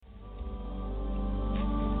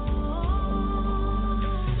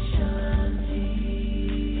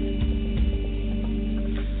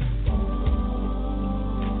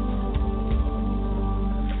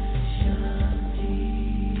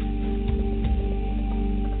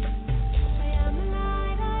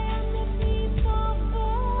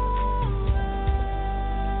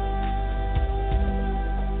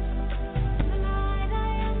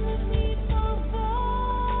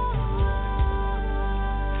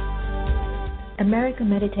America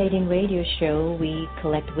Meditating Radio Show, we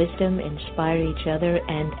collect wisdom, inspire each other,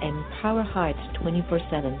 and empower hearts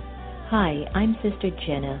 24/7. Hi, I'm Sister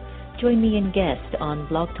Jenna. Join me and guest on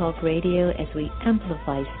Blog Talk Radio as we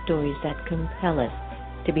amplify stories that compel us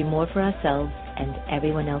to be more for ourselves and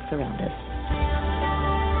everyone else around us.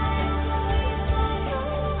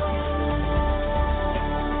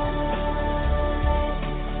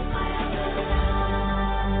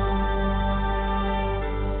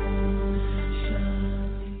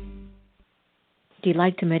 Do you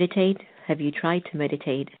like to meditate? Have you tried to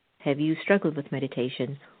meditate? Have you struggled with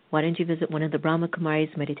meditation? Why don't you visit one of the Brahma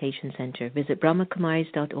Kumaris Meditation Center? Visit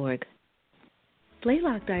brahmakumaris.org.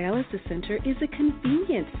 Blaylock Dialysis Center is a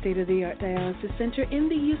convenient state-of-the-art dialysis center in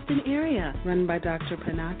the Houston area, run by Dr.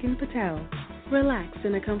 Panakin Patel. Relax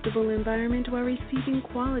in a comfortable environment while receiving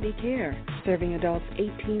quality care. Serving adults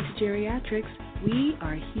 18 to geriatrics, we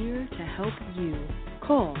are here to help you.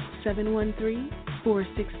 Call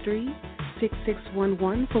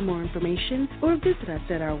 713-463-6611 for more information, or visit us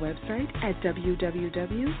at our website at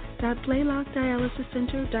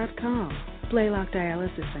www.blaylockdialysiscenter.com. Blaylock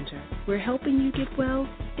Dialysis Center, where helping you get well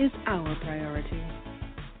is our priority.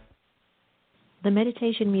 The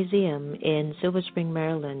Meditation Museum in Silver Spring,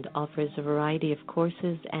 Maryland offers a variety of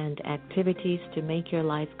courses and activities to make your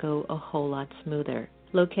life go a whole lot smoother.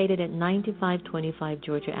 Located at 9525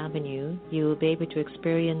 Georgia Avenue, you will be able to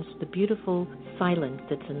experience the beautiful silence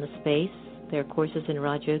that's in the space. There are courses in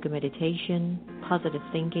Raj Yoga meditation, positive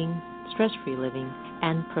thinking, stress-free living,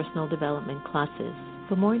 and personal development classes.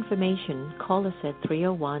 For more information, call us at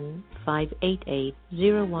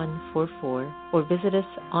 301-588-0144 or visit us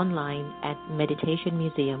online at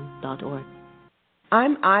meditationmuseum.org.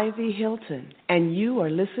 I'm Ivy Hilton, and you are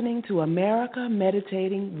listening to America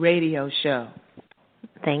Meditating Radio Show.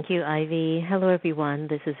 Thank you, Ivy. Hello, everyone.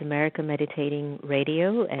 This is America Meditating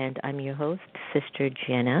Radio, and I'm your host, Sister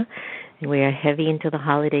Jenna. And we are heavy into the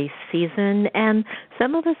holiday season, and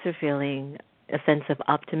some of us are feeling a sense of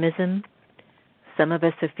optimism. Some of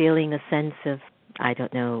us are feeling a sense of,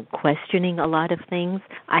 questioning a lot of things.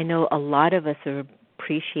 I know a lot of us are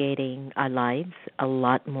appreciating our lives a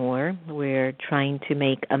lot more. We're trying to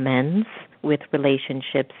make amends with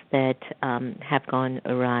relationships that have gone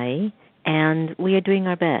awry. And we are doing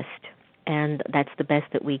our best, and that's the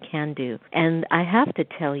best that we can do. And I have to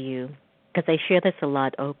tell you, because I share this a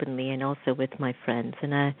lot openly and also with my friends,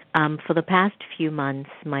 and for the past few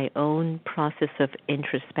months, my own process of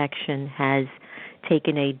introspection has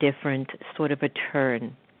taken a different sort of a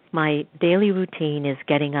turn. My daily routine is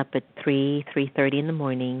getting up at 3:30 in the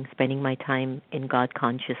morning, spending my time in God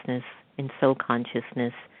consciousness, in soul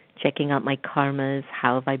consciousness, checking out my karmas.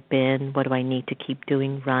 How have I been? What do I need to keep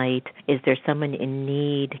doing right? Is there someone in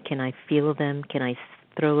need? Can I feel them? Can I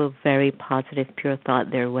throw a very positive, pure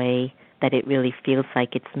thought their way that it really feels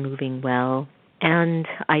like it's moving well? And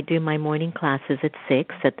I do my morning classes at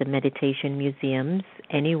 6 at the Meditation Museums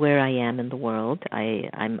anywhere I am in the world.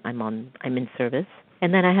 I'm in service.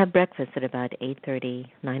 And then I have breakfast at about 8:30,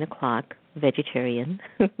 9 o'clock, vegetarian.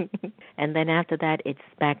 And then after that, it's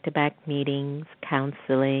back-to-back meetings,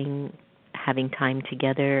 counseling, having time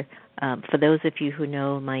together. For those of you who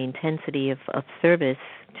know my intensity of service,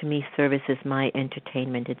 to me, service is my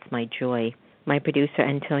entertainment. It's my joy. My producer,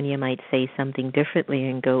 Antonia, might say something differently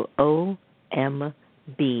and go,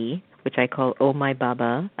 OMB, which I call Oh My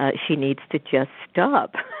Baba. She needs to just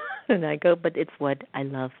stop. And I go, but it's what I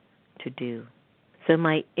love to do. So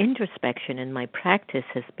my introspection and my practice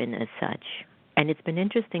has been as such. And it's been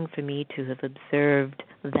interesting for me to have observed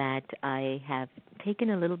that I have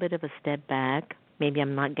taken a little bit of a step back. Maybe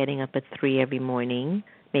I'm not getting up at 3 every morning.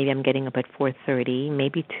 Maybe I'm getting up at 4:30,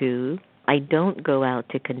 maybe 2. I don't go out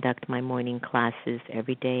to conduct my morning classes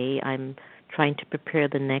every day. I'm trying to prepare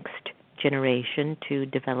the next generation to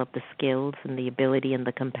develop the skills and the ability and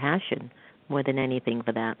the compassion more than anything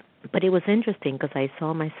for that. But it was interesting because I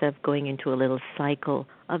saw myself going into a little cycle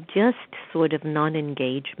of just sort of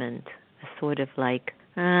non-engagement, sort of like,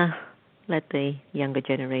 let the younger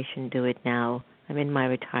generation do it now. I'm in my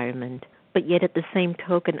retirement. But yet at the same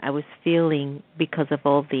token, I was feeling, because of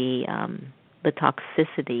all the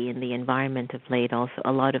toxicity in the environment of late, also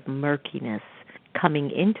a lot of murkiness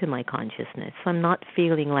coming into my consciousness. So I'm not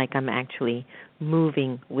feeling like I'm actually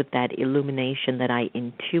moving with that illumination that I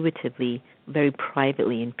intuitively, very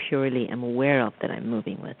privately and purely am aware of that I'm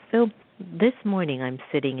moving with. So this morning I'm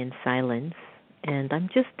sitting in silence, and I'm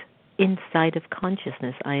just inside of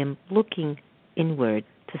consciousness. I am looking inward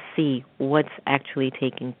to see what's actually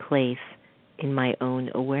taking place in my own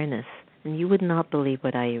awareness. And you would not believe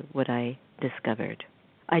what I discovered.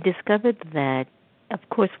 I discovered that of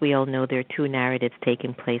course, we all know there are two narratives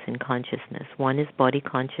taking place in consciousness. One is body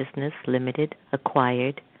consciousness, limited,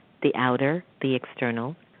 acquired, the outer, the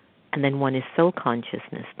external. And then one is soul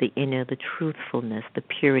consciousness, the inner, the truthfulness, the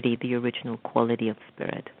purity, the original quality of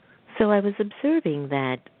spirit. So I was observing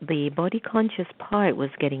that the body conscious part was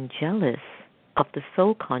getting jealous of the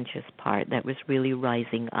soul conscious part that was really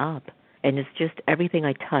rising up. And it's just everything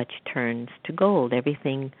I touch turns to gold.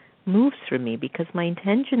 Everything moves for me because my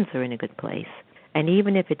intentions are in a good place. And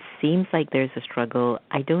even if it seems like there's a struggle,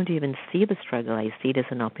 I don't even see the struggle. I see it as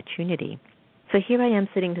an opportunity. So here I am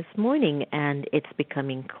sitting this morning, and it's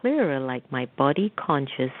becoming clearer, like my body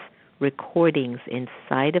conscious recordings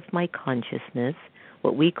inside of my consciousness,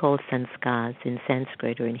 what we call sanskars in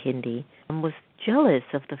Sanskrit or in Hindi, was jealous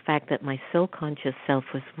of the fact that my soul conscious self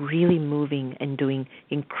was really moving and doing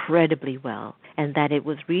incredibly well, and that it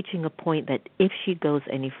was reaching a point that if she goes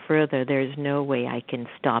any further, there's no way I can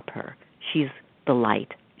stop her. She's the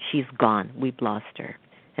light. She's gone. We've lost her.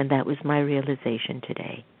 And that was my realization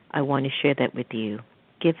today. I want to share that with you.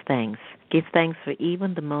 Give thanks. Give thanks for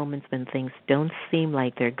even the moments when things don't seem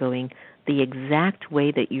like they're going the exact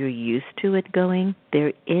way that you're used to it going.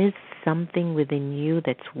 There is something within you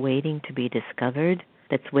that's waiting to be discovered,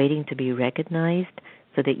 that's waiting to be recognized,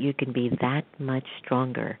 so that you can be that much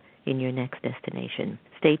stronger in your next destination.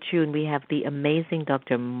 Stay tuned. We have the amazing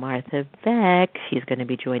Dr. Martha Beck. She's going to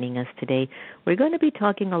be joining us today. We're going to be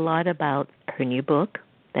talking a lot about her new book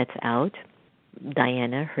that's out,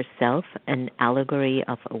 Diana Herself, an allegory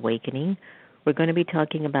of awakening. We're going to be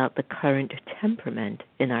talking about the current temperament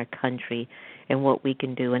in our country and what we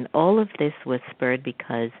can do. And all of this was spurred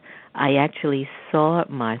because I actually saw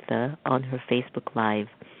Martha on her Facebook Live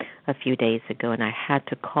a few days ago, and I had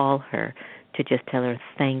to call her to just tell her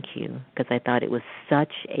thank you, because I thought it was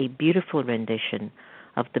such a beautiful rendition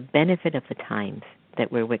of the benefit of the times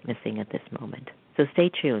that we're witnessing at this moment. So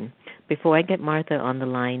stay tuned. Before I get Martha on the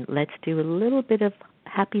line, let's do a little bit of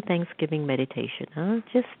happy Thanksgiving meditation,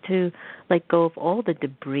 just to let go of all the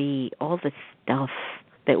debris, all the stuff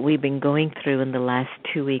that we've been going through in the last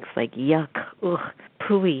 2 weeks, like yuck, ugh,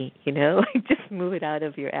 pooey, just move it out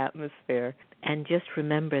of your atmosphere. And just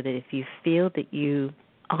remember that if you feel that you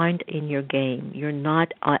aren't in your game, you're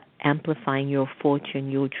not amplifying your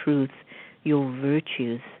fortune, your truth, your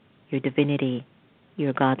virtues, your divinity,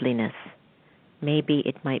 your godliness, maybe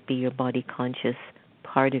it might be your body conscious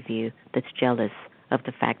part of you that's jealous of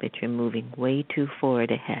the fact that you're moving way too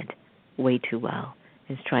forward ahead, way too well,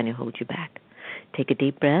 and it's trying to hold you back. Take a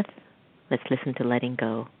deep breath. Let's listen to Letting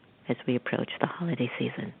Go as we approach the holiday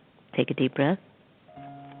season. Take a deep breath.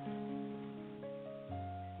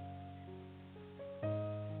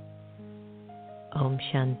 Om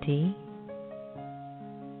Shanti.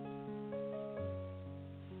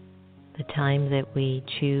 The time that we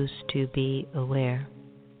choose to be aware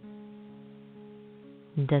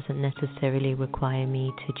doesn't necessarily require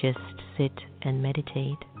me to just sit and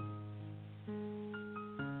meditate.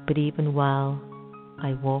 But even while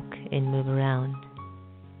I walk and move around,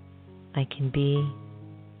 I can be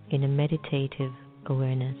in a meditative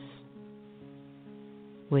awareness,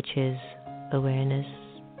 which is awareness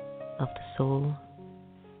of the soul,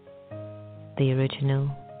 the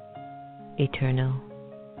original, eternal,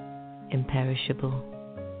 imperishable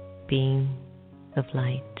being of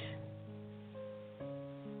light.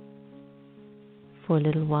 For a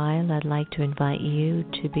little while, I'd like to invite you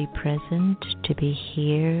to be present, to be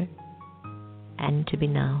here, and to be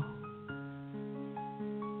now.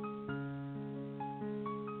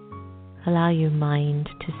 Allow your mind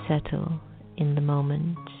to settle in the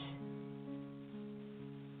moment,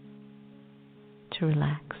 to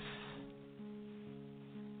relax.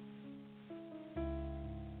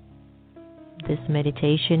 This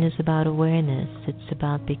meditation is about awareness. It's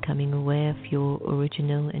about becoming aware of your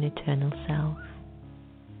original and eternal self.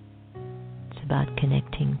 It's about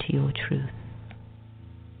connecting to your truth.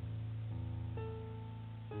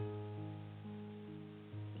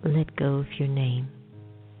 Let go of your name.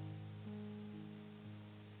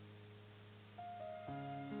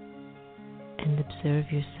 And observe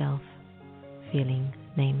yourself feeling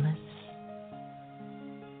nameless.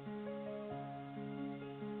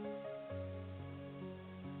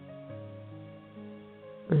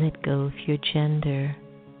 Let go of your gender,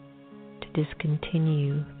 to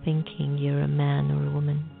discontinue thinking you're a man or a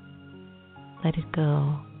woman. Let it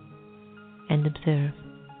go and observe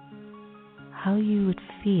how you would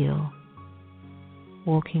feel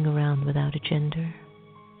walking around without a gender.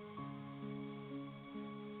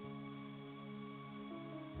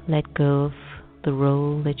 Let go of the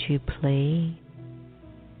role that you play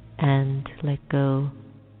and let go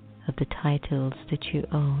of the titles that you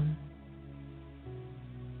own.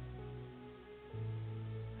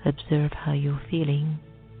 Observe how you're feeling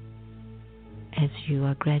as you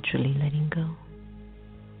are gradually letting go.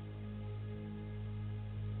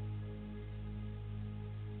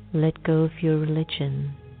 Let go of your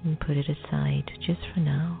religion and put it aside just for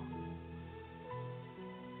now.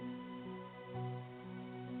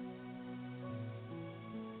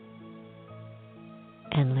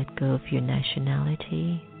 And let go of your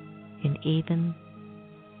nationality and even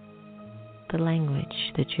the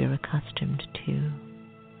language that you're accustomed to.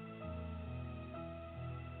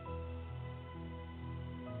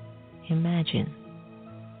 Imagine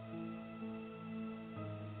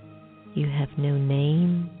you have no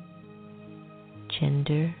name,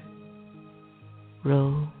 gender,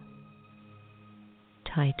 role,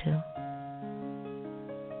 title,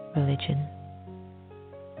 religion,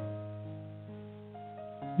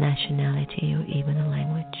 nationality, or even a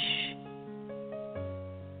language.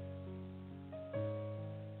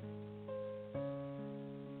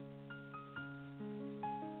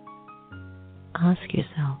 Ask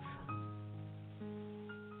yourself,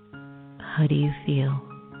 how do you feel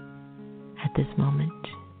at this moment?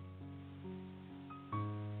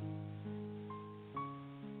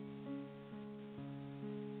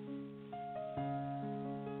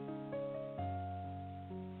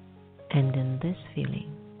 And in this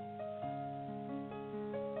feeling,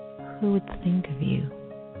 who would think of you,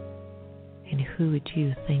 and who would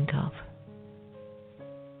you think of?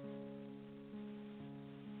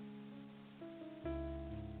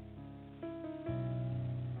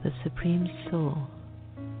 The Supreme Soul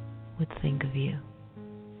would think of you,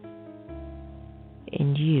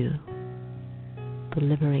 and you, the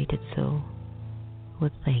liberated soul,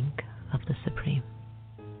 would think of the Supreme.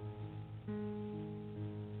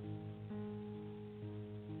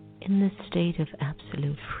 In this state of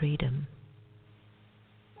absolute freedom,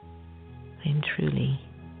 I am truly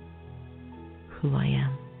who I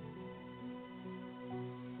am.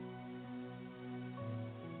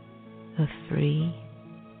 A free,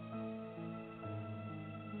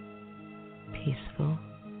 peaceful,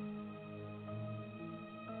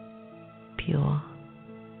 pure,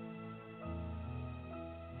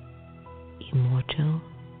 immortal,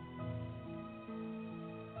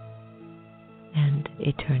 and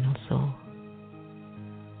eternal soul.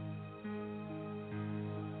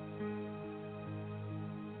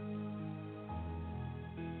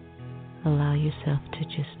 Allow yourself to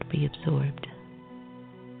just be absorbed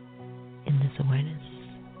in this awareness.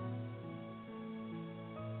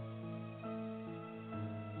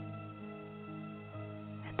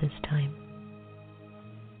 At this time,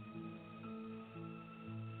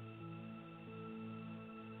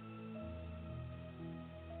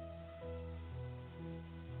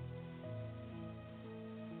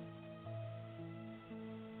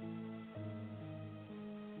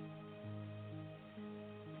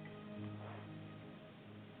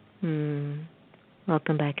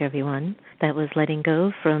 Welcome back, everyone. That was Letting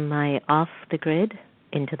Go from my Off the Grid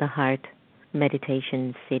Into the Heart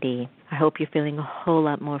meditation CD. I hope you're feeling a whole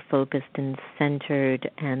lot more focused and centered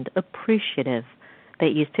and appreciative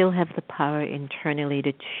that you still have the power internally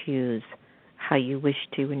to choose how you wish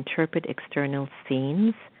to interpret external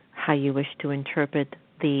scenes, how you wish to interpret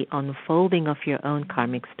the unfolding of your own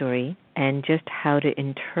karmic story, and just how to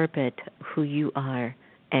interpret who you are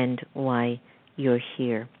and why you're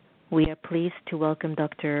here. We are pleased to welcome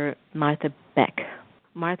Dr. Martha Beck.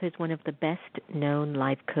 Martha is one of the best-known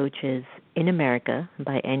life coaches in America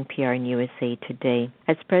by NPR and USA Today.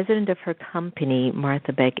 As president of her company,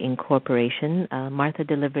 Martha Beck Incorporation, Martha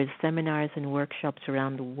delivers seminars and workshops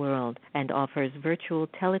around the world and offers virtual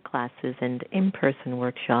teleclasses and in-person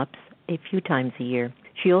workshops a few times a year.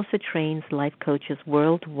 She also trains life coaches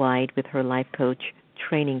worldwide with her life coach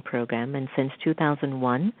training program, and since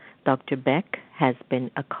 2001, Dr. Beck has been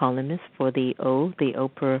a columnist for the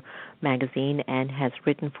Oprah magazine, and has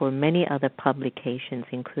written for many other publications,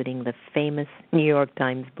 including the famous New York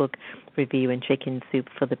Times book review and Chicken Soup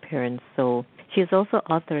for the Parent Soul. She is also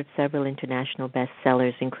author of several international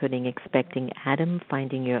bestsellers, including Expecting Adam,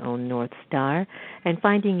 Finding Your Own North Star, and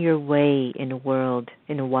Finding Your Way in a Wild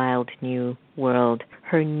New World.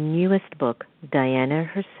 Her newest book, Diana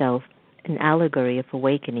Herself, An Allegory of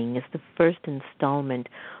Awakening, is the first installment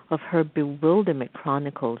of her Bewilderment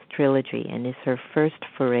Chronicles trilogy and is her first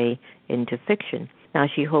foray into fiction. Now,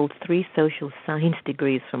 she holds 3 social science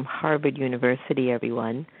degrees from Harvard University,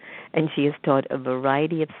 everyone, and she has taught a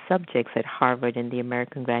variety of subjects at Harvard and the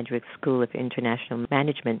American Graduate School of International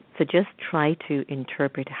Management. So just try to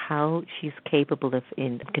interpret how she's capable of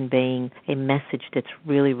in conveying a message that's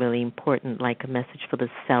really, really important, like a message for the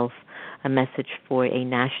self, a message for a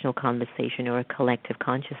national conversation or a collective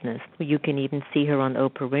consciousness. You can even see her on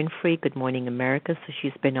Oprah Winfrey, Good Morning America, so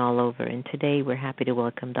she's been all over. And today we're happy to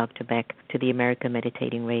welcome Dr. Beck to the America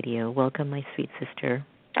Meditating Radio. Welcome, my sweet sister.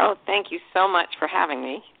 Oh, thank you so much for having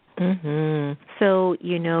me. So,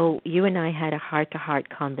 you and I had a heart-to-heart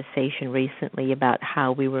conversation recently about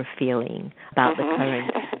how we were feeling about the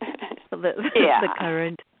current the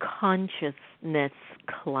current consciousness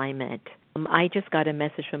climate. I just got a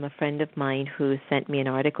message from a friend of mine who sent me an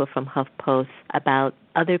article from HuffPost about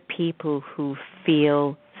other people who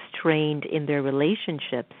feel strained in their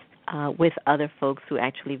relationships with other folks who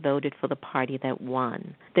actually voted for the party that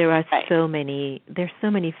won. There's so many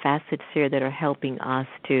facets here that are helping us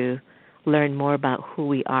to learn more about who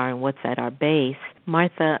we are and what's at our base.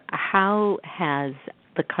 Martha, how has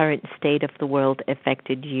the current state of the world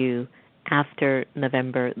affected you after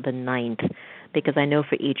November the 9th? Because I know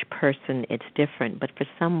for each person it's different, but for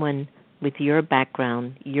someone with your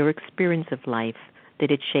background, your experience of life,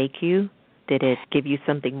 did it shake you? Did it give you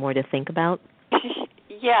something more to think about?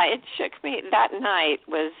 Yeah, it shook me. That night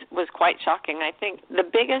was quite shocking. I think the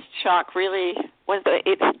biggest shock really was that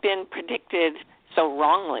it had been predicted so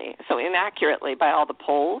wrongly, so inaccurately by all the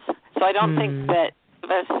polls. So I don't think that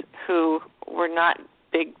of us who were not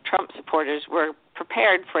big Trump supporters were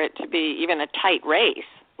prepared for it to be even a tight race,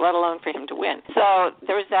 let alone for him to win. So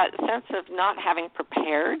there was that sense of not having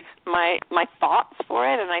prepared my thoughts for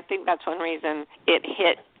it, and I think that's one reason it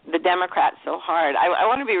hit the Democrats so hard. I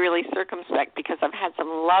want to be really circumspect because I've had some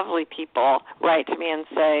lovely people write to me and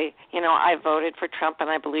say, I voted for Trump and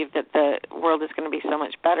I believe that the world is going to be so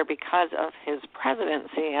much better because of his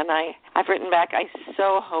presidency. And I've written back, I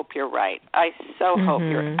so hope you're right. I so hope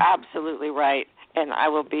you're absolutely right. And I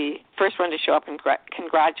will be first one to show up and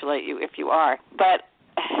congratulate you if you are. But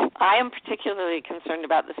I am particularly concerned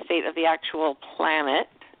about the state of the actual planet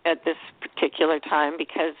at this particular time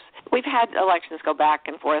because we've had elections go back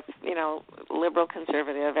and forth, liberal,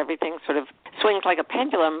 conservative, everything sort of swings like a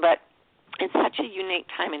pendulum, but it's such a unique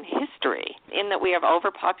time in history in that we have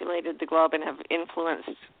overpopulated the globe and have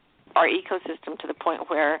influenced our ecosystem to the point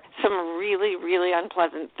where some really, really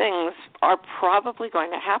unpleasant things are probably going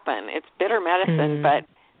to happen. It's bitter medicine, but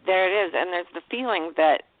there it is. And there's the feeling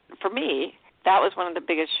that, for me, that was one of the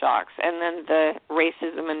biggest shocks. And then the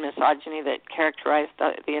racism and misogyny that characterized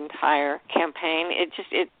the entire campaign,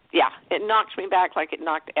 it knocked me back like it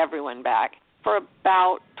knocked everyone back for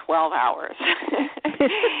about 12 hours.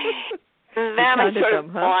 Then I sort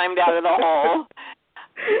of climbed out of the hole.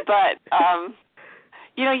 But,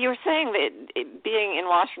 you were saying that being in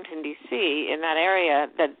Washington, D.C., in that area,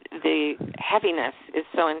 that the heaviness is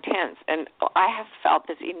so intense. And I have felt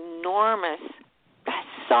this enormous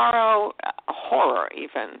sorrow, horror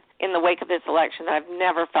even, in the wake of this election that I've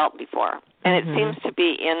never felt before. And it seems to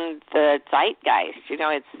be in the zeitgeist.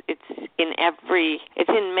 It's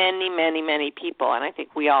in many, many, many people, and I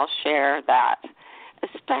think we all share that,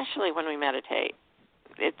 especially when we meditate.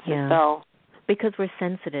 It's as though... Because we're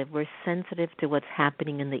sensitive. We're sensitive to what's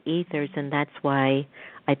happening in the ethers, and that's why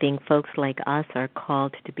I think folks like us are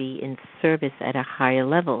called to be in service at a higher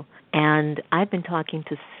level. And I've been talking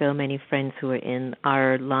to so many friends who are in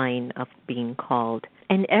our line of being called,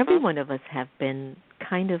 and every one of us have been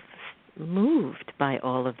kind of moved by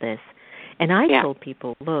all of this. And I told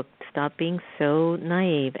people, look, stop being so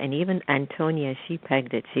naive. And even Antonia, she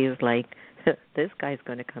pegged it. She was like, this guy's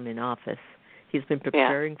going to come in office. He's been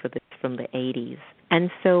preparing for this from the 80s. And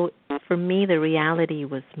so for me, the reality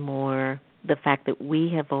was more the fact that we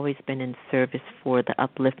have always been in service for the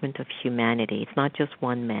upliftment of humanity. It's not just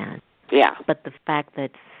one man. Yeah. But the fact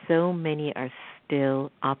that so many are still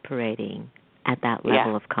operating at that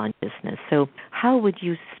level of consciousness. So how would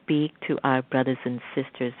you speak to our brothers and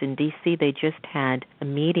sisters? In D.C., they just had a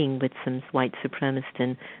meeting with some white supremacists,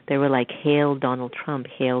 and they were like, hail Donald Trump,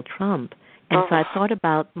 hail Trump. And so I thought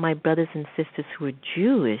about my brothers and sisters who are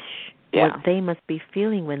Jewish, what they must be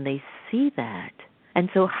feeling when they see that. And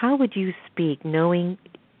so how would you speak, knowing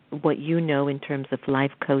what you know in terms of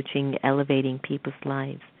life coaching, elevating people's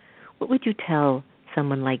lives? What would you tell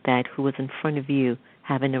someone like that who was in front of you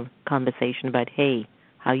having a conversation about, hey,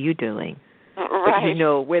 how you doing? Right. But you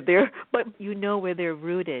know where they're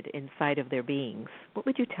rooted inside of their beings. What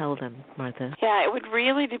would you tell them, Martha? Yeah, it would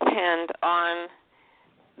really depend on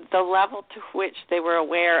the level to which they were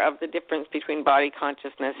aware of the difference between body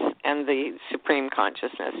consciousness and the supreme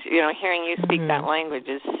consciousness. Hearing you speak that language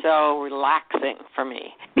is so relaxing for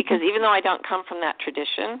me, because even though I don't come from that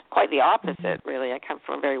tradition, quite the opposite, really. I come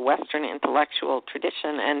from a very Western intellectual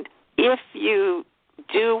tradition, and if you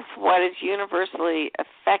do what is universally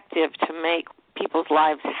effective to make people's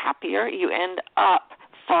lives happier, you end up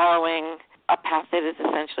following a path that is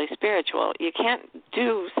essentially spiritual. You can't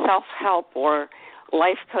do self-help or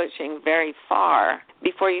life coaching very far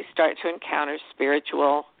before you start to encounter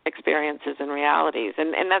spiritual experiences and realities.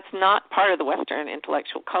 And that's not part of the Western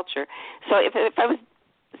intellectual culture. So if I was,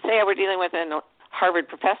 say I were dealing with a Harvard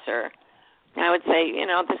professor, I would say,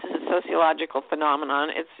 this is a sociological phenomenon.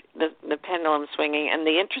 It's the pendulum swinging. And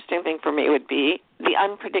the interesting thing for me would be the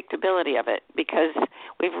unpredictability of it, because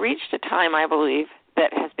we've reached a time, I believe,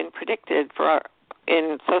 that has been predicted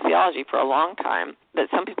in sociology for a long time, that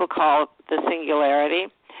some people call the singularity,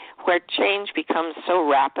 where change becomes so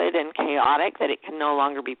rapid and chaotic that it can no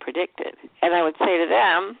longer be predicted. And I would say to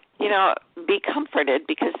them, be comforted,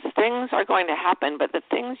 because things are going to happen, but the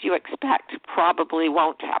things you expect probably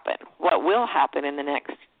won't happen. What will happen in the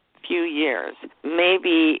next few years may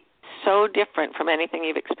be so different from anything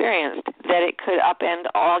you've experienced that it could upend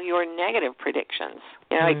all your negative predictions.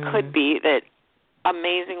 It could be that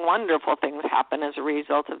amazing, wonderful things happen as a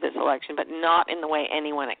result of this election, but not in the way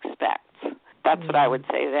anyone expects. That's what I would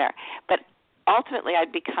say there. But ultimately,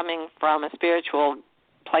 I'd be coming from a spiritual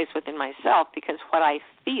place within myself, because what I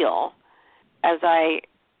feel as I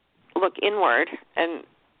look inward, and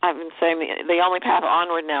I've been saying the only path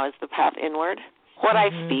onward now is the path inward, what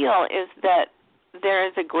I feel is that there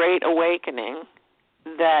is a great awakening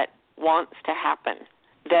that wants to happen.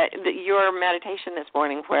 That your meditation this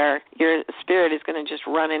morning, where your spirit is going to just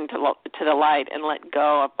run into the light and let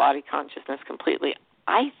go of body consciousness completely,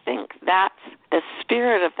 I think that's the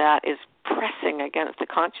spirit of that is pressing against the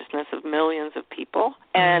consciousness of millions of people.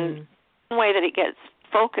 And one way that it gets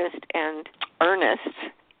focused and earnest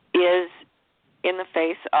is in the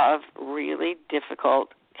face of really difficult,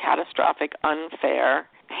 catastrophic, unfair,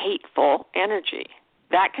 hateful energy.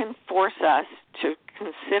 That can force us to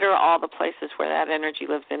consider all the places where that energy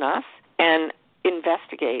lives in us and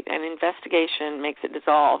investigate. And investigation makes it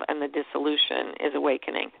dissolve, and the dissolution is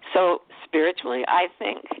awakening. So spiritually, I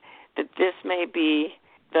think that this may be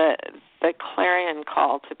the clarion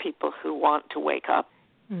call to people who want to wake up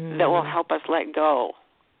that will help us let go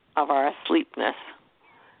of our asleepness.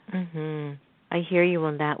 I hear you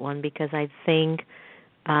on that one, because I think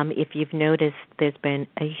if you've noticed, there's been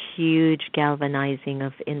a huge galvanizing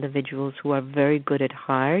of individuals who are very good at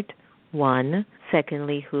heart, one.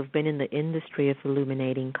 Secondly, who have been in the industry of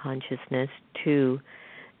illuminating consciousness, two.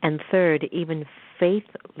 And third, even faith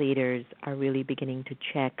leaders are really beginning to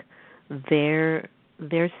check their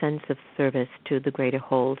sense of service to the greater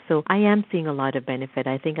whole. So I am seeing a lot of benefit.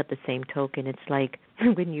 I think at the same token, it's like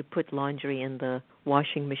when you put laundry in the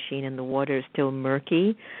washing machine and the water is still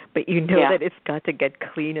murky, but you know that it's got to get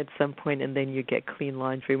clean at some point, and then you get clean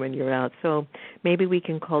laundry when you're out. So maybe we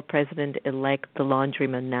can call President-elect the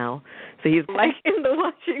laundryman now. So he's like in the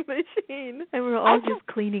washing machine, and we're all just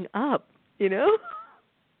cleaning up,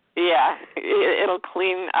 Yeah, it'll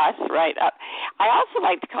clean us right up. I also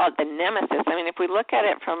like to call it the nemesis. I mean, if we look at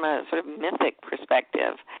it from a sort of mythic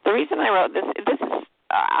perspective, the reason I wrote this is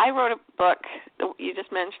I wrote a book, you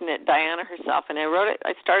just mentioned it, Diana herself, and I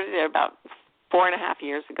started it about 4.5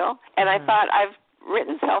 years ago, and I thought I've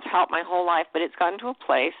written self-help my whole life, but it's gotten to a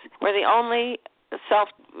place where the only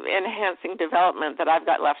self-enhancing development that I've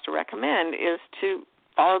got left to recommend is to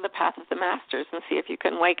follow the path of the masters and see if you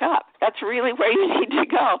can wake up. That's really where you need to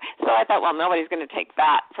go. So I thought, well, nobody's going to take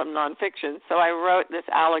that from nonfiction. So I wrote this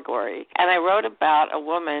allegory, and I wrote about a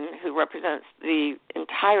woman who represents the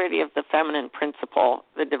entirety of the feminine principle,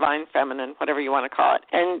 the divine feminine, whatever you want to call it.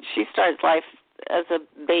 And she starts life as a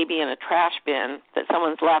baby in a trash bin that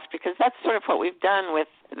someone's left, because that's sort of what we've done with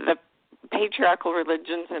the patriarchal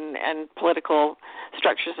religions and political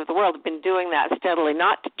structures of the world. Have been doing that steadily,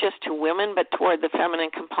 not just to women, but toward the feminine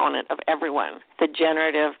component of everyone. The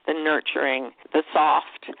generative, the nurturing, the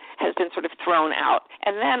soft has been sort of thrown out.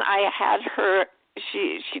 And then I had her,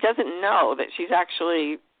 she doesn't know that she's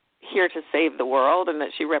actually here to save the world and that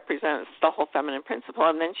she represents the whole feminine principle,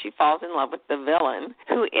 and then she falls in love with the villain,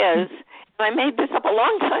 who is, and I made this up a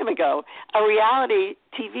long time ago, a reality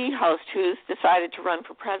TV host who's decided to run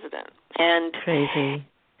for president. And crazy.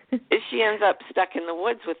 She ends up stuck in the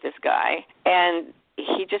woods with this guy, and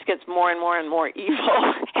he just gets more and more and more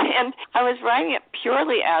evil. And I was writing it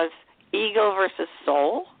purely as ego versus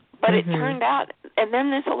soul, but it turned out and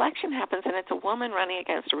then this election happens, and it's a woman running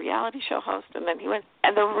against a reality show host, and then he went.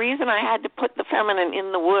 And the reason I had to put the feminine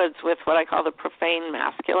in the woods with what I call the profane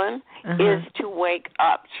masculine is to wake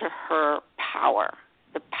up to her power,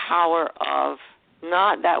 the power of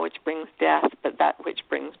not that which brings death, but that which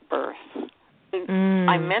brings birth.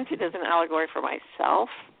 I meant it as an allegory for myself,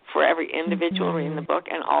 for every individual reading the book,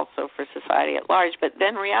 and also for society at large. But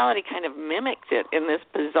then reality kind of mimicked it in this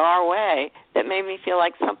bizarre way that made me feel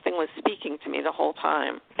like something was speaking to me the whole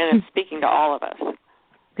time, and it's speaking to all of us.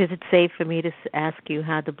 Is it safe for me to ask you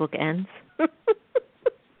how the book ends?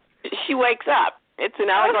 She wakes up. It's an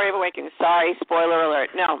allegory of awakening. Sorry, spoiler alert.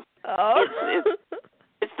 No.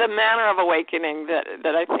 It's the manner of awakening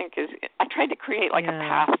that I think is, I tried to create like a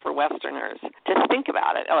path for Westerners to think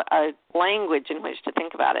about it, a language in which to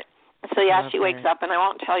think about it. So, she wakes up, and I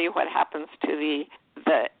won't tell you what happens to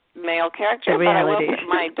the male character, but I will say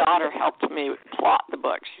my daughter helped me plot the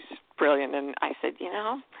book. She's brilliant, and I said,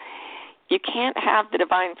 you can't have the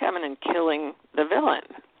divine feminine killing the villain.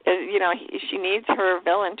 She needs her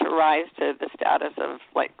villain to rise to the status of,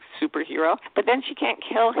 like, superhero. But then she can't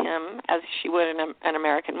kill him as she would in an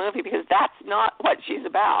American movie, because that's not what she's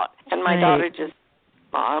about. And my daughter just,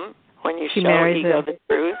 Mom, when you show ego the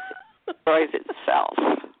truth, it destroys itself.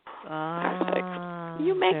 I was like,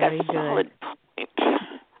 you make a solid point.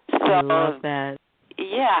 So, I love that.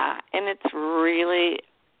 Yeah, and it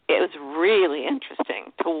was really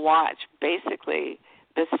interesting to watch basically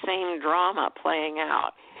the same drama playing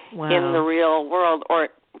out in the real world, or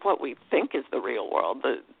what we think is the real world,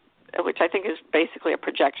 which I think is basically a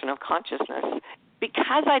projection of consciousness.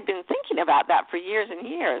 Because I'd been thinking about that for years and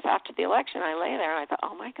years, after the election, I lay there and I thought,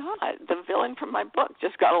 oh, my God, the villain from my book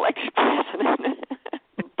just got elected president.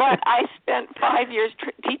 But I spent 5 years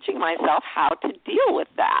teaching myself how to deal with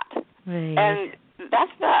that. Right. And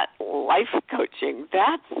that's not life coaching.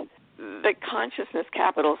 That's the consciousness,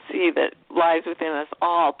 capital C, that lies within us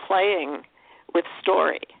all, playing with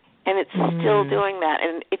story. And it's still doing that.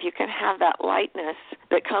 And if you can have that lightness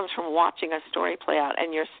that comes from watching a story play out,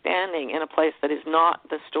 and you're standing in a place that is not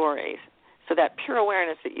the story, so that pure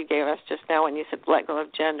awareness that you gave us just now when you said let go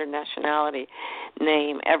of gender, nationality,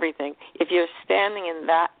 name, everything, if you're standing in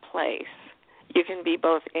that place, you can be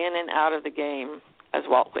both in and out of the game, as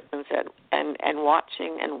Walt Whitman said, and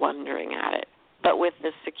watching and wondering at it, but with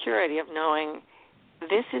the security of knowing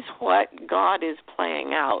this is what God is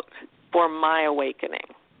playing out for my awakening.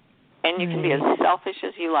 And you can be as selfish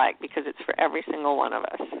as you like, because it's for every single one of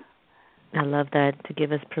us. I love that, to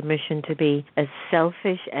give us permission to be as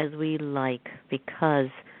selfish as we like, because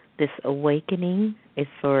this awakening is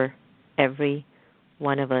for every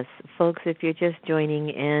one of us. Folks, if you're just joining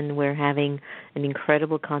in, we're having an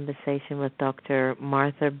incredible conversation with Dr.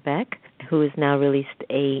 Martha Beck, who has now released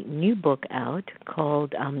a new book out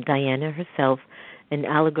called Diana Herself, An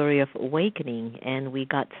Allegory of Awakening, and we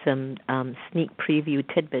got some sneak preview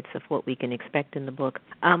tidbits of what we can expect in the book.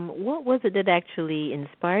 What was it that actually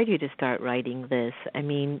inspired you to start writing this? I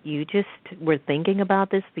mean, you just were thinking about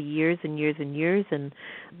this for years and years and years, and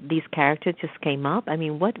these characters just came up. I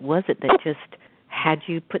mean, what was it that just had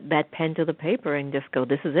you put that pen to the paper and just go,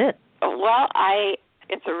 this is it? Well,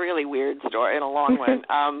 it's a really weird story and a long one.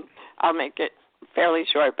 I'll make it fairly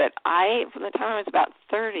short, but from the time I was about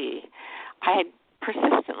 30, I had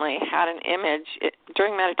persistently had an image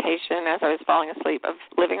during meditation as I was falling asleep of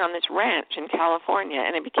living on this ranch in California,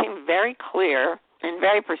 and it became very clear and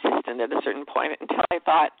very persistent at a certain point until I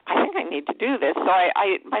thought, I think I need to do this. So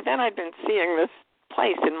by then I'd been seeing this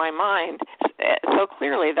place in my mind so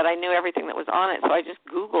clearly that I knew everything that was on it. So I just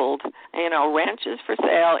Googled, ranches for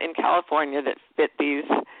sale in California that fit these,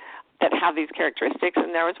 that have these characteristics,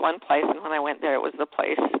 and there was one place, and when I went there, it was the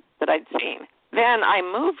place that I'd seen. Then I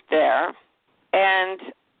moved there, and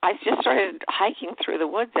I just started hiking through the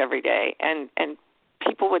woods every day, and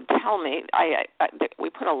people would tell me, we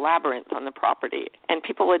put a labyrinth on the property, and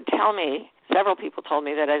people would tell me, several people told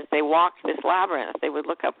me that as they walked this labyrinth, they would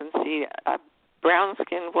look up and see a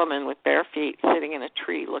brown-skinned woman with bare feet sitting in a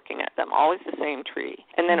tree looking at them, always the same tree.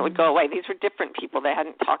 And then it would go away. These were different people. They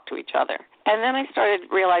hadn't talked to each other. And then I started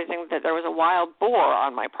realizing that there was a wild boar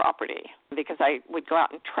on my property because I would go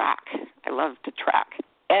out and track. I love to track.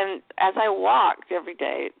 And as I walked every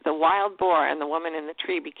day, the wild boar and the woman in the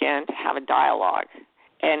tree began to have a dialogue,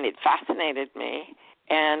 and it fascinated me.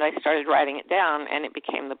 And I started writing it down, and it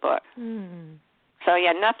became the book. So,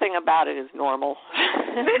 nothing about it is normal.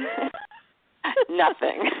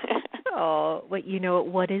 Nothing. Oh, well,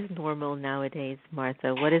 what is normal nowadays,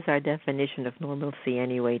 Martha? What is our definition of normalcy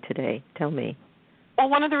anyway today? Tell me. Well,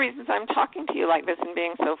 one of the reasons I'm talking to you like this and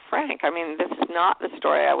being so frank, I mean, this is not the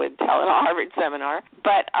story I would tell at a Harvard seminar,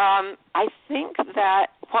 but I think that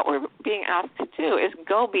what we're being asked to do is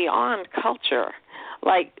go beyond culture,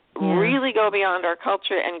 like really go beyond our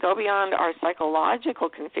culture and go beyond our psychological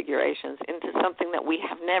configurations into something that we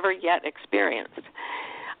have never yet experienced.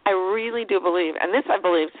 I really do believe, and this I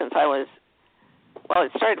believe since I was, well,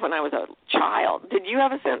 it started when I was a child. Did you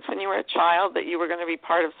have a sense when you were a child that you were going to be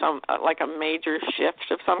part of some, like a major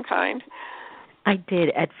shift of some kind? I did.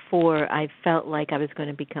 At 4, I felt like I was going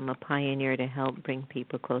to become a pioneer to help bring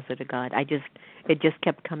people closer to God. It just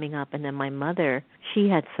kept coming up. And then my mother, she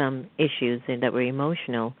had some issues that were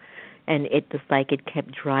emotional, and it was like it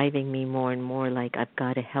kept driving me more and more like I've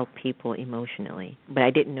got to help people emotionally. But I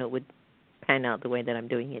didn't know it would pan out the way that I'm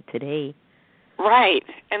doing it today. Right,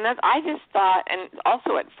 and I just thought, and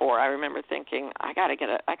also at 4, I remember thinking, I got to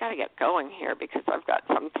get going here because I've got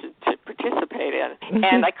something to participate in,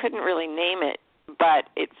 and I couldn't really name it, but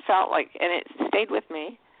it felt like, and it stayed with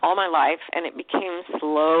me all my life, and it became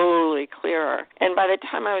slowly clearer. And by the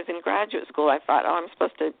time I was in graduate school, I thought, I'm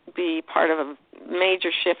supposed to be part of a major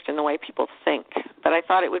shift in the way people think, but I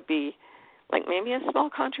thought it would be like maybe a small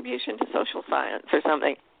contribution to social science or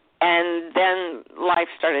something. And then life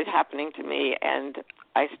started happening to me, and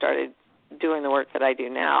I started doing the work that I do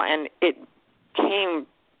now. And it became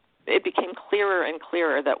clearer and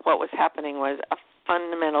clearer that what was happening was a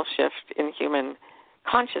fundamental shift in human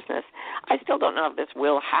consciousness. I still don't know if this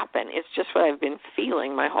will happen. It's just what I've been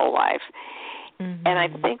feeling my whole life. Mm-hmm. And I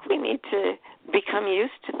think we need to become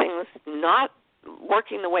used to things not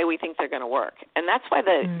working the way we think they're going to work. And that's why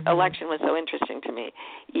the election was so interesting to me.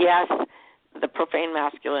 Yes, the profane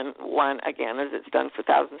masculine won again, as it's done for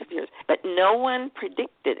thousands of years. But no one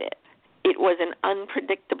predicted it. It was an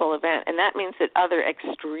unpredictable event, and that means that other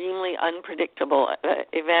extremely unpredictable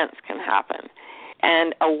events can happen.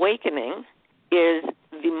 And awakening is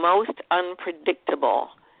the most unpredictable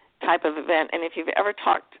type of event. And if you've ever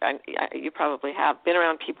talked, you probably have, been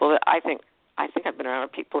around people that I think I've been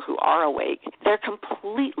around people who are awake, they're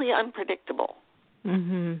completely unpredictable.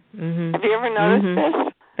 Mm-hmm. Mm-hmm. Have you ever noticed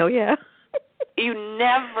this? Oh, yeah. You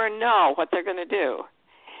never know what they're going to do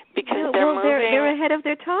because they're moving. They're ahead of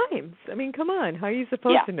their times. I mean, come on. How are you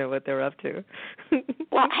supposed to know what they're up to?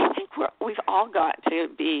 Well, I think we've all got to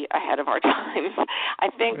be ahead of our times. I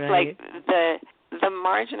think like the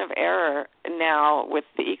margin of error now with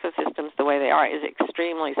the ecosystems the way they are is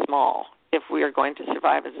extremely small if we are going to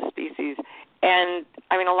survive as a species. And,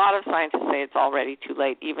 I mean, a lot of scientists say it's already too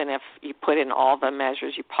late, even if you put in all the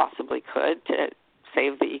measures you possibly could to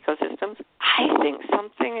save the ecosystems. I think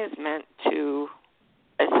something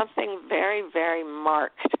very, very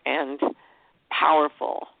marked and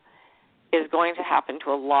powerful is going to happen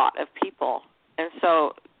to a lot of people. And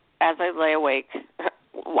so as I lay awake,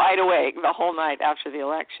 wide awake the whole night after the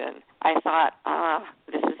election, I thought,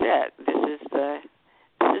 this is it. This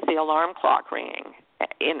is the alarm clock ringing.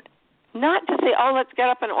 Not to say, let's get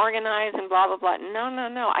up and organize and blah, blah, blah.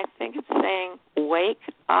 No. I think it's saying, wake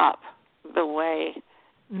up the way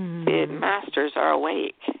the masters are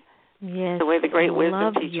awake. Yes. The way the great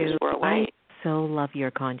wisdom teachers were awake. I so love your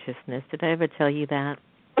consciousness. Did I ever tell you that?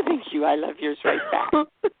 Thank you. I love yours right back.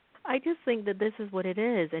 I just think that this is what it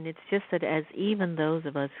is, and it's just that as even those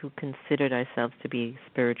of us who considered ourselves to be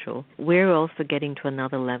spiritual, we're also getting to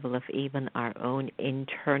another level of even our own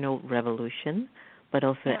internal revolution, but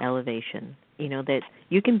also elevation. You know, that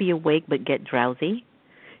you can be awake but get drowsy.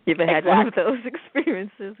 You ever had one of those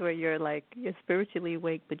experiences where you're spiritually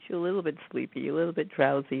awake, but you're a little bit sleepy, you're a little bit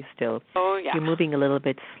drowsy still. Oh, yeah. You're moving a little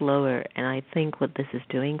bit slower, and I think what this is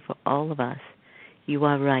doing for all of us, you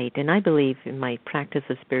are right. And I believe in my practice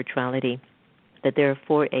of spirituality that there are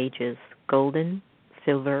 4 ages, golden,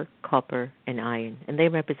 silver, copper, and iron, and they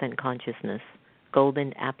represent consciousness.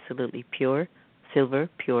 Golden, absolutely pure, silver,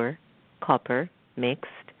 pure, copper, mixed,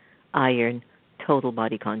 iron, total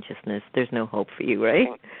body consciousness. There's no hope for you, right?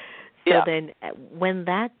 So then when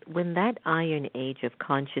that iron age of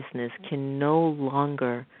consciousness can no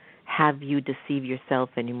longer have you deceive yourself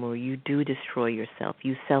anymore, you do destroy yourself.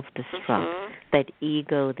 You self-destruct. Mm-hmm. That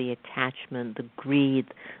ego, the attachment, the greed,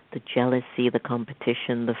 the jealousy, the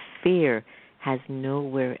competition, the fear has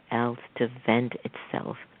nowhere else to vent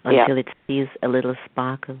itself until it sees a little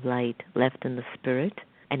spark of light left in the spirit.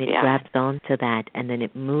 And it grabs onto that, and then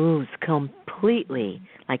it moves completely,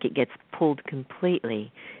 like it gets pulled completely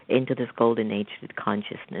into this golden age of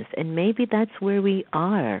consciousness. And maybe that's where we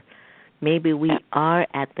are. Maybe we are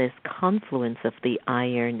at this confluence of the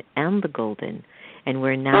iron and the golden, and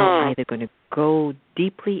we're now either going to go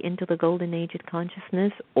deeply into the golden age of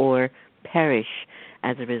consciousness or perish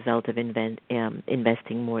as a result of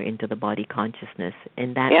investing more into the body consciousness.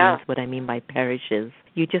 And that means what I mean by perishes.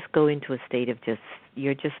 You just go into a state of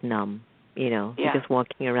you're just numb. You're just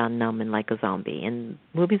walking around numb and like a zombie. And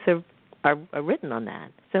movies are written on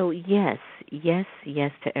that. So yes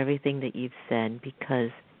to everything that you've said, because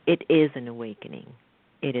it is an awakening.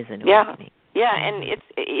 It is an awakening. Yeah, and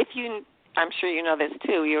I'm sure you know this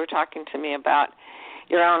too. You were talking to me about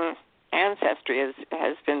your own ancestry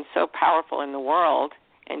has been so powerful in the world,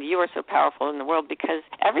 and you are so powerful in the world because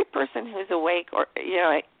every person who's awake, or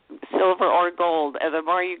silver or gold, the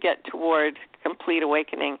more you get toward complete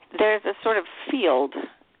awakening, there's a sort of field,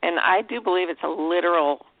 and I do believe it's a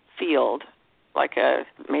literal field, like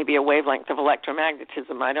maybe a wavelength of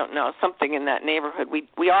electromagnetism, I don't know, something in that neighborhood.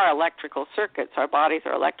 We are electrical circuits. Our bodies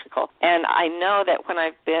are electrical. And I know that when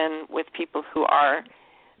I've been with people who are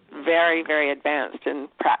very, very advanced in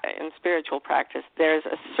spiritual practice, there's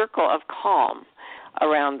a circle of calm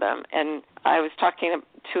around them. And I was talking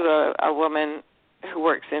to a woman who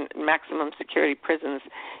works in maximum security prisons.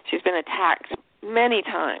 She's been attacked many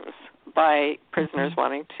times by prisoners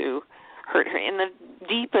wanting to hurt her in the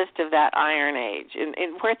deepest of that iron age, in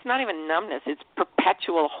where it's not even numbness, it's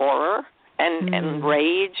perpetual horror and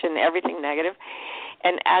rage and everything negative.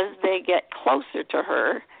 And as they get closer to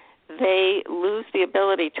her, they lose the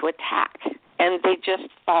ability to attack, and they just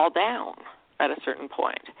fall down at a certain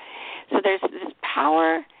point. So there's this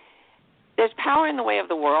power. There's power in the way of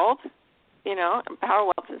the world, power,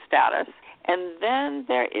 wealth, and status. And then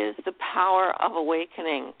there is the power of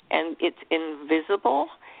awakening, and it's invisible,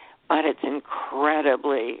 but it's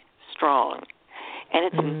incredibly strong, and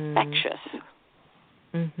it's infectious.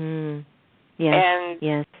 Yes. And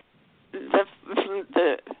yes.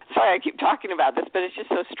 Sorry, I keep talking about this, but it's just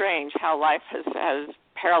so strange how life has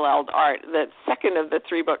paralleled art. The second of the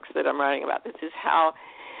 3 books that I'm writing about, this is how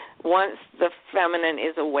once the feminine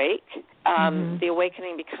is awake, the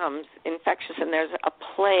awakening becomes infectious, and there's a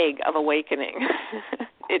plague of awakening.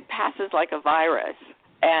 It passes like a virus,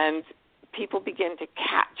 and people begin to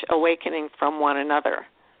catch awakening from one another.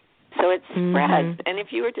 So it spreads. And if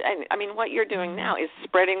you were to, what you're doing now is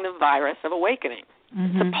spreading the virus of awakening.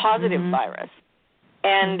 It's a positive virus.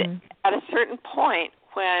 And at a certain point,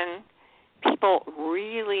 when people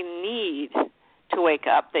really need to wake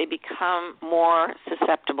up, they become more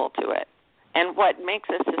susceptible to it. And what makes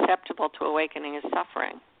us susceptible to awakening is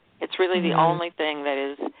suffering. It's really the only thing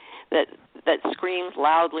that screams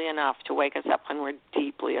loudly enough to wake us up when we're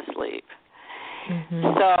deeply asleep.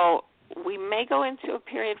 So we may go into a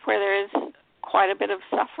period where there is quite a bit of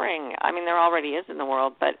suffering. There already is in the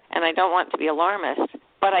world, and I don't want to be alarmist,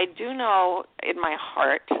 but I do know in my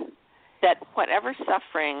heart that whatever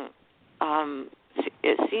suffering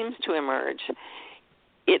it seems to emerge,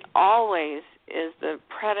 it always is the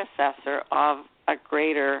predecessor of a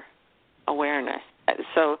greater awareness.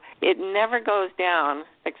 So it never goes down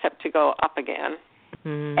except to go up again.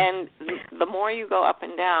 And the more you go up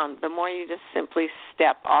and down, the more you just simply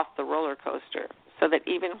step off the roller coaster, so that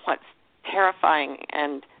even what's terrifying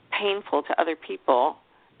and painful to other people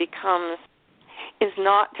is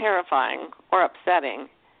not terrifying or upsetting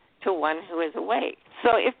to one who is awake.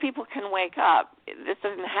 So if people can wake up, this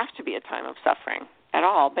doesn't have to be a time of suffering at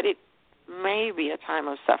all, but it may be a time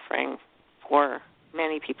of suffering for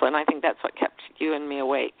many people, and I think that's what kept you and me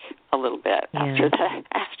awake a little bit after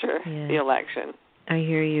the election. I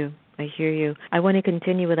hear you. I want to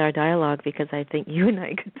continue with our dialogue because I think you and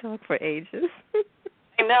I could talk for ages.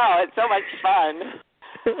 I know. It's so much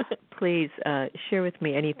fun. Please share with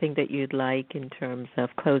me anything that you'd like in terms of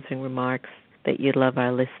closing remarks that you'd love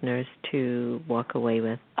our listeners to walk away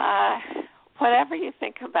with. Whatever you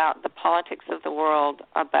think about the politics of the world,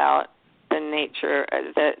 about the nature,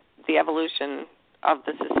 the evolution of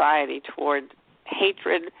the society toward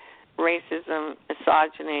hatred, racism,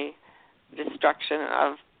 misogyny, destruction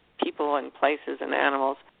of people and places and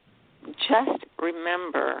animals, just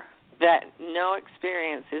remember that no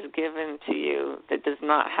experience is given to you that does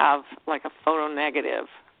not have like a photo negative.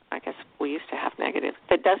 I guess we used to have negative.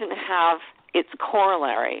 That doesn't have its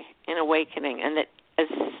corollary in awakening, and that as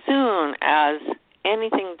soon as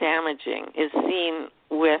anything damaging is seen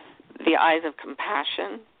with the eyes of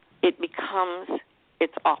compassion, it becomes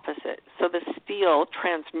its opposite. So the steel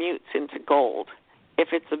transmutes into gold if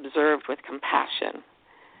it's observed with compassion.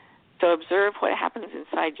 So observe what happens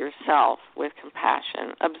inside yourself with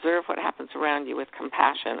compassion. Observe what happens around you with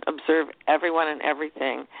compassion. Observe everyone and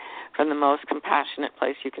everything from the most compassionate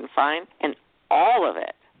place you can find, and all of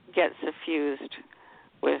it gets suffused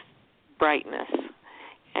with brightness.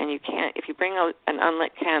 And you can't, if you bring an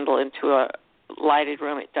unlit candle into a lighted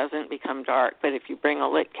room, it doesn't become dark. But if you bring a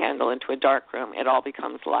lit candle into a dark room, it all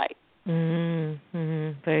becomes light.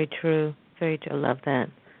 Mm-hmm. Very true. Very true. I love that.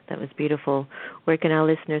 That was beautiful. Where can our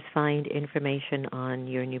listeners find information on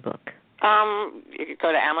your new book? You could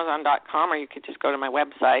go to Amazon.com, or you could just go to my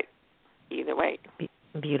website. Either way.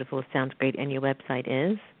 Beautiful. Sounds great. And your website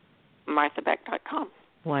is? MarthaBeck.com.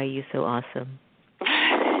 Why are you so awesome?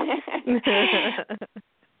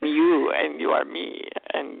 You and you are me,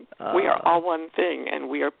 and we are all one thing, and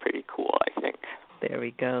we are pretty cool, I think. There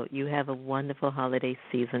we go. You have a wonderful holiday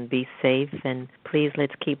season. Be safe, and please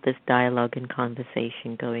let's keep this dialogue and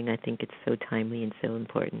conversation going. I think it's so timely and so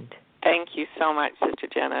important. Thank you so much, Sister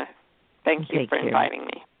Jenna. Thank you for inviting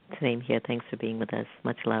me. Same here. Thanks for being with us.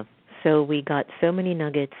 Much love. So we got so many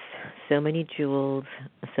nuggets, so many jewels,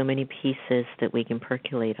 so many pieces that we can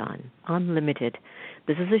percolate on. Unlimited.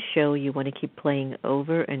 This is a show you want to keep playing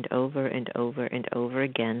over and over and over and over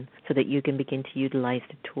again so that you can begin to utilize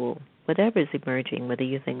the tool. Whatever is emerging, whether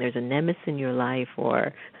you think there's a nemesis in your life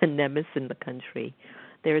or a nemesis in the country,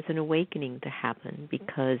 there is an awakening to happen,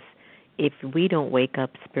 because if we don't wake up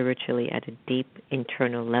spiritually at a deep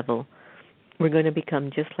internal level, we're going to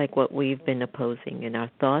become just like what we've been opposing in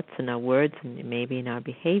our thoughts and our words and maybe in our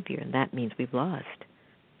behavior, and that means we've lost.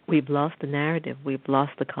 We've lost the narrative. We've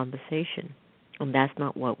lost the conversation, and that's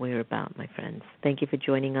not what we're about, my friends. Thank you for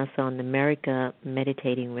joining us on America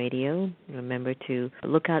Meditating Radio. Remember to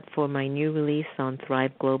look out for my new release on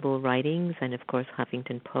Thrive Global Writings and, of course,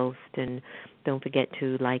 Huffington Post, and don't forget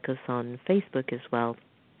to like us on Facebook as well.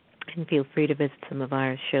 And feel free to visit some of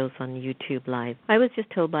our shows on YouTube Live. I was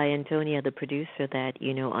just told by Antonia, the producer, that,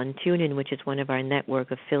 on TuneIn, which is one of our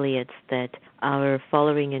network affiliates, that our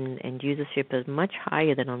following and usership is much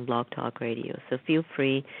higher than on Blog Talk Radio. So feel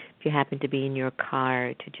free, if you happen to be in your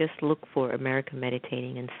car, to just look for America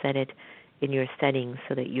Meditating and set it in your settings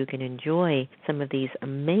so that you can enjoy some of these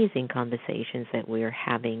amazing conversations that we're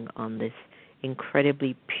having on this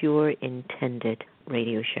incredibly pure, intended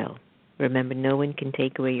radio show. Remember, no one can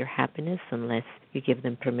take away your happiness unless you give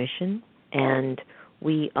them permission. And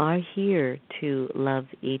we are here to love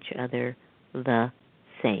each other the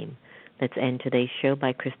same. Let's end today's show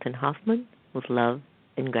by Kristen Hoffman with love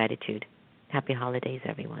and gratitude. Happy holidays,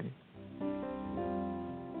 everyone.